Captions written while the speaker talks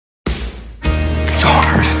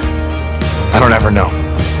I don't ever know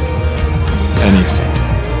anything.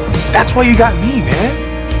 That's why you got me, man.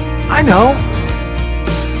 I know.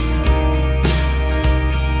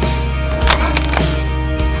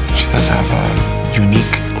 She does have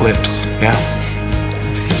unique lips, yeah.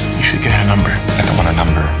 You should get her number. I don't want a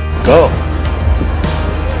number. Go.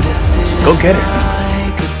 Go get it.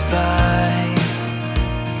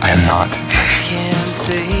 I am not. Can't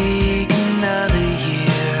take another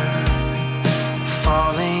year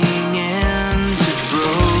falling into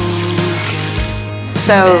broken.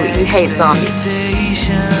 So you hate zombies.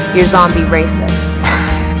 You're zombie racist.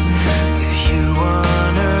 If you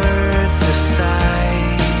unearth the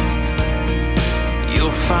site,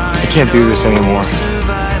 you'll find I can't do this anymore.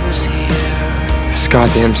 survivors here. This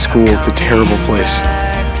goddamn school, it's a terrible place.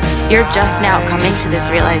 You're just now coming to this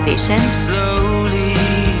realization. Slowly,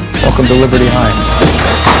 Welcome to Liberty High.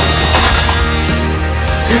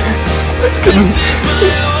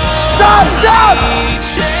 Stop!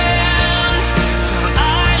 chance till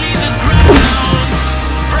I leave the ground.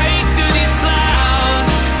 Break through these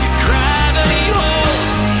clouds. Your gravity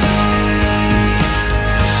holds me.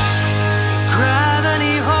 Your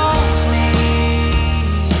gravity holds me.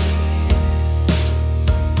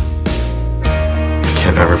 I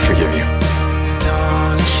can't ever forgive you.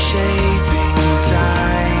 Dawn is shaping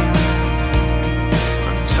time.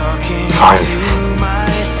 I'm talking Fine. to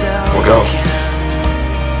myself. We'll go. again.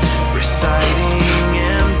 Reciting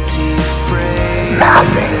empty phrases.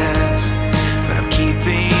 Maddening. But I'm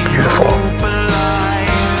keeping Beautiful. hope alive.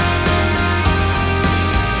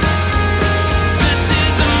 This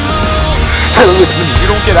is a moment. Tyler, listen to me. You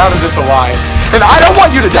don't get out of this alive. And I don't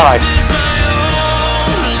want you to die. This is my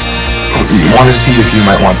only I wanted to see if you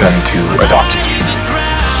might want them to adopt you.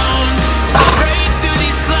 ground. Break through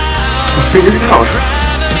these clouds. Figure it out.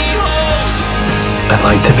 Gravity holds me. I'd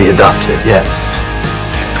like to be adopted, yeah.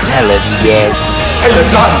 I love you guys. Hey,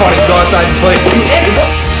 that's not funny. Go outside and play.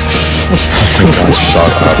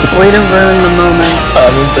 Shut up. Way to ruin the moment.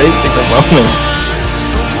 I'm embracing the moment.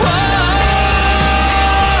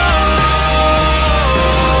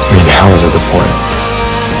 I mean, how is it the point?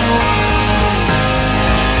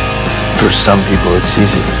 For some people, it's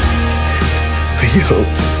easy.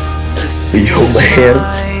 Will you hold my hand,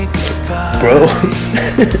 bro?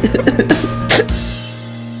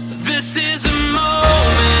 This is a moment.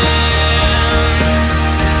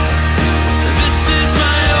 This is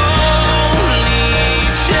my only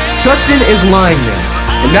chance. Justin is lying there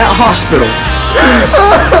in that hospital.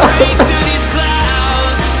 Break through these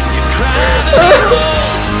clouds. Your gravity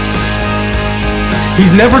holds me.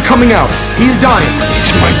 He's never coming out. He's dying.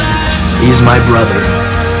 He's my brother.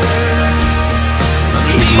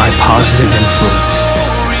 He's my positive influence.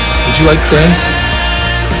 Would you like to dance?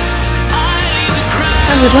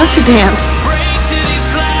 I would love to dance. Break through these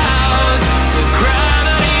clouds. Your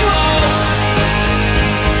gravity holds me.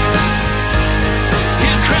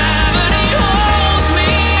 Your gravity holds me.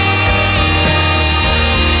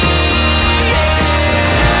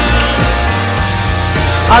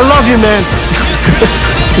 I love you, man.